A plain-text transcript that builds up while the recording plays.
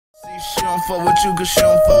She don't fuck with you cause she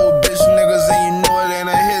don't fuck with bitch niggas, and you know it ain't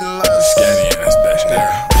a hidden love. Scanny ass bitch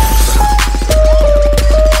there.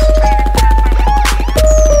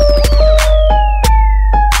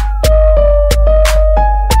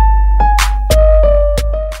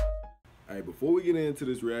 Alright, before we get into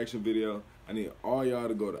this reaction video, I need all y'all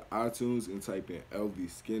to go to iTunes and type in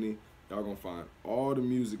LV Skinny. Y'all gonna find all the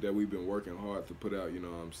music that we've been working hard to put out, you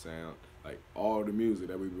know what I'm saying? Like all the music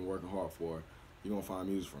that we've been working hard for. You're gonna find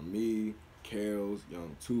music from me, Kales,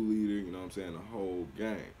 Young 2 Leader, you know what I'm saying, the whole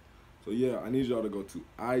gang. So yeah, I need y'all to go to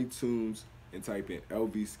iTunes and type in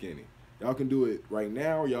LV Skinny. Y'all can do it right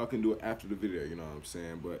now or y'all can do it after the video, you know what I'm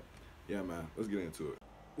saying? But yeah, man, let's get into it.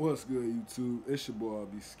 What's good, YouTube? It's your boy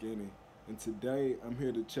LV Skinny. And today I'm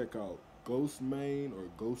here to check out GHOSTEMANE or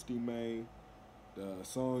GHOSTEMANE. The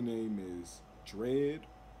song name is Dread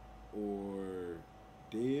or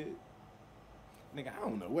Dead. Nigga, I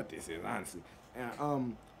don't know what this is, honestly.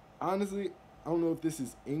 And honestly, I don't know if this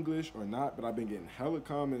is English or not, but I've been getting hella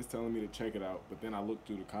comments telling me to check it out. But then I looked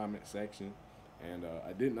through the comment section and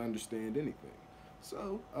I didn't understand anything.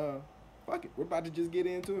 So, fuck it. We're about to just get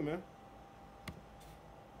into it, man.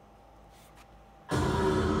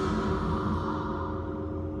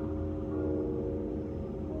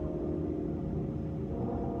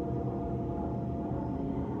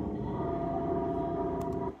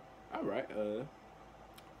 Alright,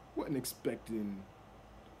 wasn't expecting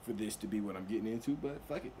for this to be what I'm getting into, but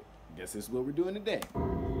fuck it. Guess this is what we're doing today.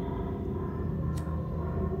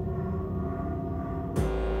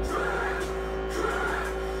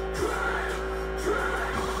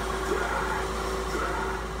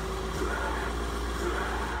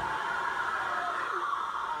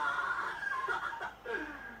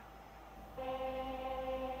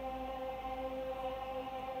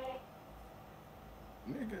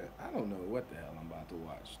 Nigga, I don't know what the hell I'm about to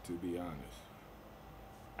watch, to be honest.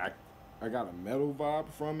 I got a metal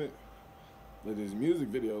vibe from it, but this music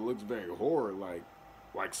video looks very horror, like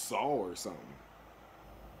Saw or something.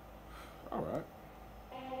 Alright.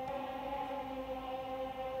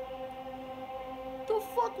 The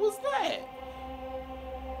fuck was that?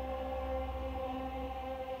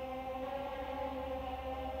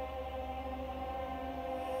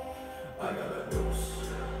 I got a deuce.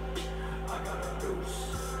 I got a deuce.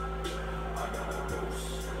 I got a deuce.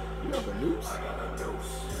 You have a noose? I got a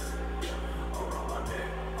deuce. Around my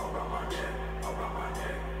neck, around my neck, around my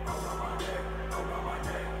neck, around my neck, around my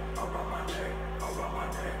neck, around my neck, around my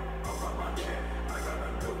neck, around my neck. I got a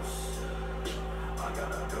deuce. I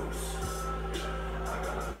got a deuce. I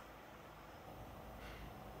got a.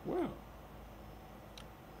 Well.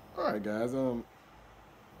 Alright guys, I'm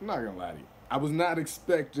not gonna lie to you. I was not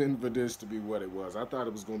expecting for this to be what it was. I thought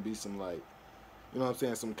it was gonna be some like, you know what I'm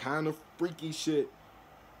saying, some kind of freaky shit.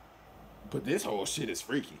 But this whole shit is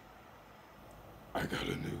freaky. I got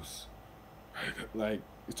a noose. Like,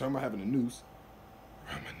 you're talking about having a noose.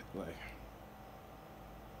 Like.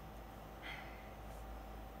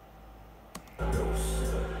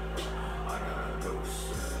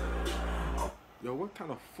 Yo, what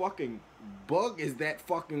kind of fucking bug is that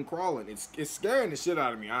fucking crawling? It's scaring the shit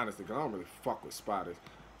out of me, honestly, because I don't really fuck with spiders.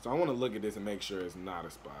 So I want to look at this and make sure it's not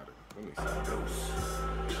a spider. Let me see.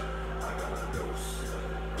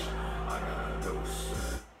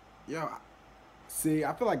 Yo, see,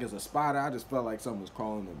 I feel like it's a spider. I just felt like something was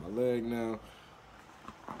crawling on my leg now.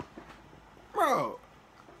 Bro,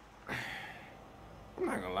 I'm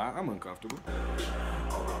not gonna lie, I'm uncomfortable.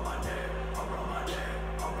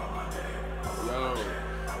 Yo,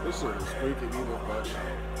 this shit is freaking me the fuck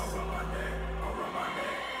out.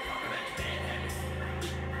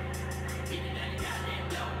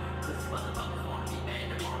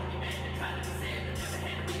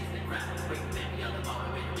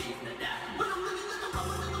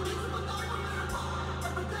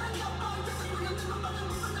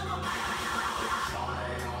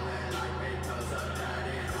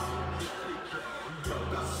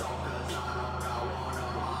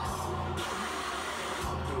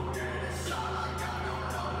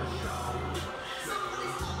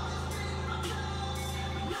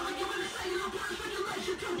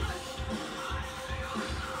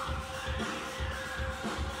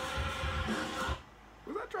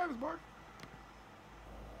 Was that Travis Barker?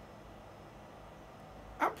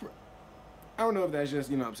 I don't know if that's just,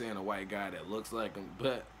 you know what I'm saying, a white guy that looks like him,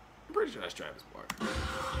 but I'm pretty sure that's Travis Barker.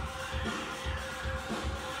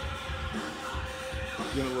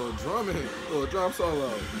 Getting a little drumming, a little drum solo.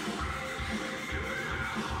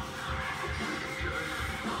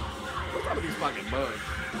 What's up with these fucking bugs?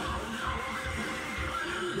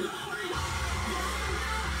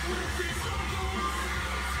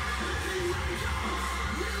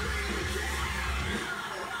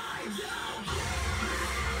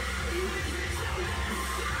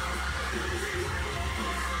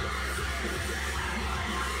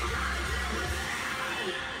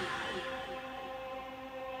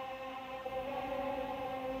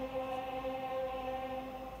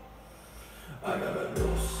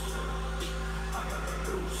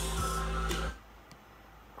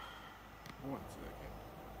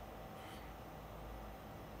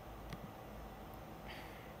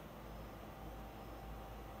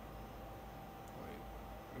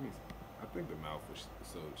 think the mouth was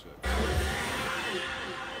sewed shut.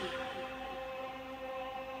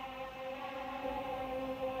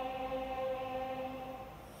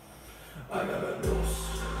 I got a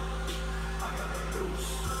noose. I got a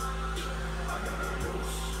noose. I got a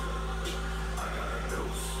noose. I got a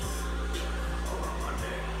noose. Around my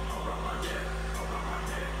neck, around my neck, around my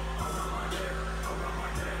neck, around my neck, around my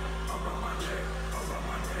neck, around my neck, around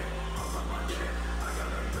my neck, around my neck. I got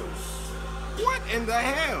a noose. What in the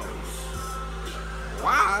hell?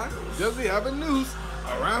 Why does he have a noose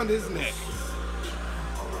around his neck?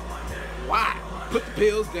 Why? Put the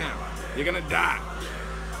pills down. You're gonna die.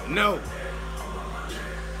 No.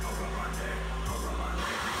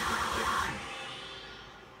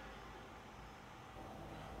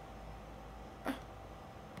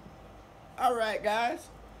 Alright, guys.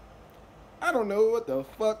 I don't know what the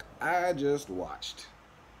fuck I just watched.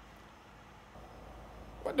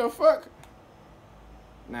 What the fuck?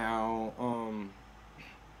 Now,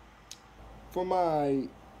 for my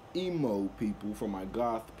emo people, for my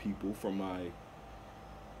goth people, for my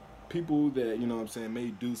people that, you know what I'm saying, may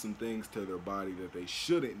do some things to their body that they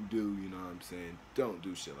shouldn't do, you know what I'm saying, don't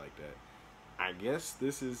do shit like that. I guess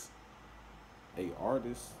this is a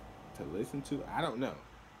artist to listen to. I don't know.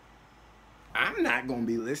 I'm not gonna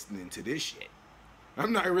be listening to this shit.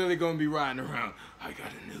 I'm not really gonna be riding around, I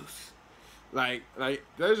got a noose. Like,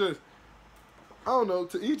 there's just, I don't know,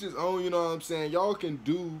 to each his own, you know what I'm saying? Y'all can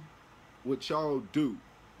do what y'all do.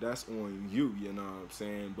 That's on you, you know what I'm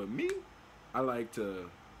saying? But me, I like to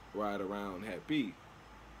ride around happy,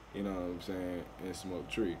 you know what I'm saying, and smoke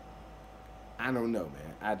tree. I don't know,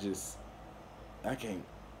 man. I can't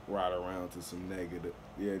ride around to some negative,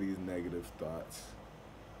 these negative thoughts.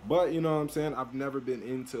 But, you know what I'm saying, I've never been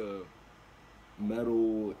into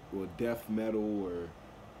metal or death metal or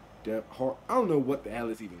death hard. I don't know what the hell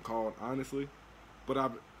it's even called, honestly. But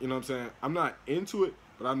you know what I'm saying, I'm not into it,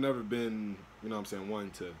 but I've never been, you know what I'm saying,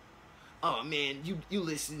 one to, oh man, you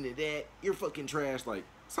listen to that, you're fucking trash. Like,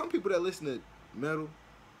 some people that listen to metal,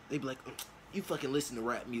 they be like, you fucking listen to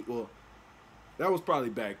rap music. Well, that was probably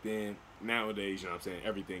back then. Nowadays, you know what I'm saying,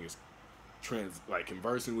 everything is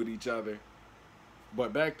conversing with each other.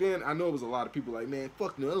 But back then, I know it was a lot of people like, man,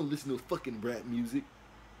 fuck no, I don't listen to fucking rap music.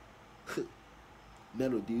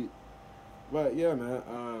 Metal, dude. But yeah,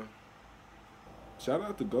 man, shout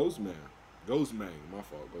out to Ghostman. Ghostman, my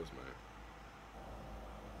fault, Ghostman.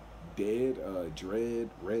 Dead, Dread,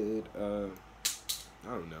 Red, I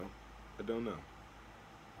don't know. I don't know.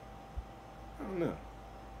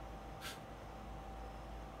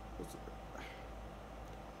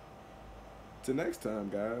 Till next time,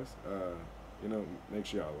 guys, you know, make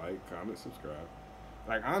sure y'all like, comment, subscribe.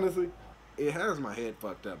 Like, honestly, it has my head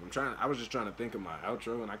fucked up. I was just trying to think of my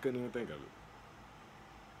outro and I couldn't even think of it.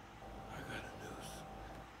 I got a noose.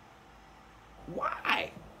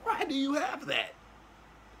 Why? Why do you have that?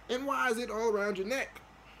 And why is it all around your neck?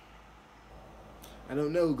 I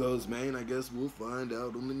don't know, Ghostman. I guess we'll find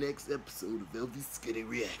out on the next episode of LV Skinny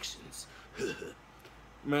Reactions.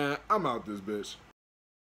 Man, I'm out this bitch.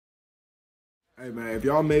 Hey man, if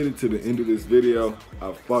y'all made it to the end of this video,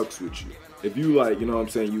 I fucks with you. If you like, you know what I'm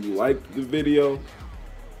saying, you liked the video,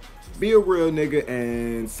 be a real nigga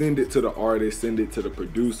and send it to the artist, send it to the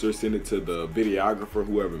producer, send it to the videographer,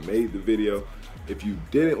 whoever made the video. If you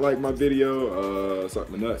didn't like my video, suck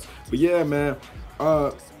my nuts. But yeah, man,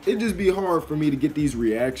 it just be hard for me to get these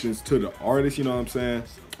reactions to the artist, you know what I'm saying?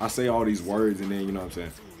 I say all these words and then, you know what I'm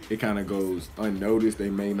saying, it kind of goes unnoticed. They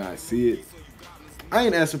may not see it. I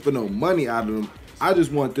ain't asking for no money out of them. I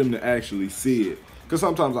just want them to actually see it. Because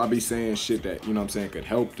sometimes I'll be saying shit that, you know what I'm saying, could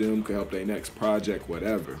help them, could help their next project,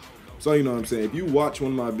 whatever. So, you know what I'm saying, if you watch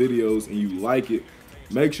one of my videos and you like it,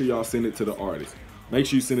 make sure y'all send it to the artist. Make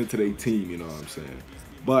sure you send it to their team, you know what I'm saying.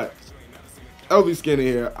 But, LV Skinny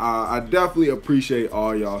here, I definitely appreciate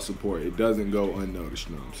all y'all support. It doesn't go unnoticed,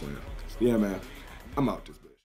 you know what I'm saying. Yeah, man, I'm out this.